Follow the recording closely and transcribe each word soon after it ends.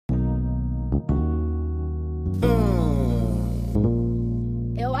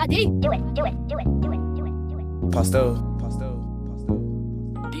Eu Adi. Do it. Pastel.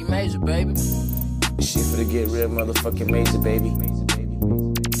 D Major, baby. Shit for the get real motherfucking major, baby.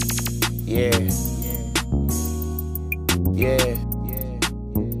 Yeah.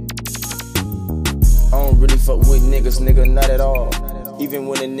 I don't really fuck with niggas, nigga, not at all. Even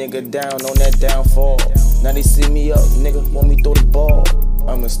when a nigga down on that downfall. Now they see me up, nigga, want me throw the ball.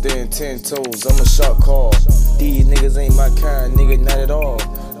 I'ma stand 10 toes, I'm a shot call. These niggas ain't my kind, nigga, not at all.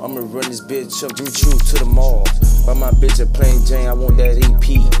 I'ma run this bitch up, root you to the mall. Buy my bitch a plain Jane, I want that EP.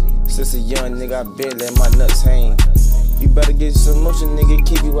 Since a young nigga, I been let my nuts hang. You better get some motion, nigga,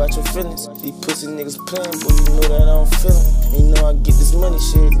 keep you out your feelings. These pussy niggas playing, boy, you know that I don't feel them. And you know I get this money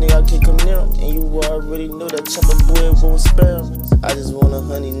shit, nigga, I can't come near them. And you already know that chopper boy won't spare them. I just want a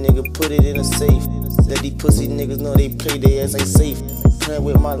honey, nigga, put it in a safe. Let these pussy niggas know they play, they ass ain't safe. Playing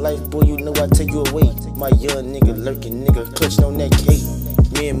with my life, boy, you know I take you away. My young nigga lurking, nigga, clutching on that cake.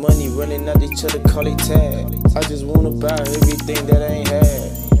 Me and money running out each other, call it tag. I just wanna buy everything that I ain't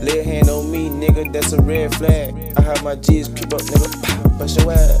had. Lay a hand on me, nigga, that's a red flag. I have my G's creep up, nigga, pop, bust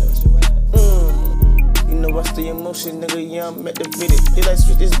your ass. You know I stay in motion, nigga, yeah, I'm at the video. Did I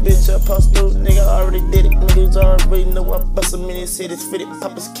switch this bitch up, Pastel, nigga, I already did it. Niggas already know I bust them in his head, it's fitted,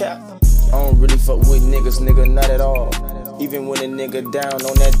 pop his cap. I don't really fuck with niggas, nigga, not at all. Even when a nigga down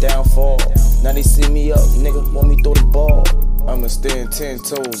on that downfall. Now they see me up, nigga, want me throw the ball. I'ma stand 10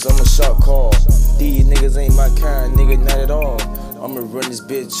 toes, I'm a shot call. These niggas ain't my kind, nigga, not at all. I'ma run this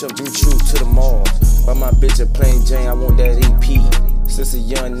bitch up, root you to the mall. Buy my bitch a plain Jane, I want that EP. Since a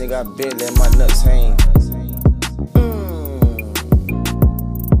young nigga, I been let my nuts hang.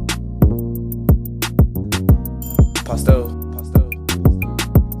 Pastel.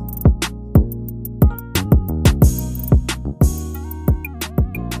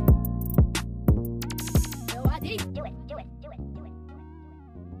 Eu Adi.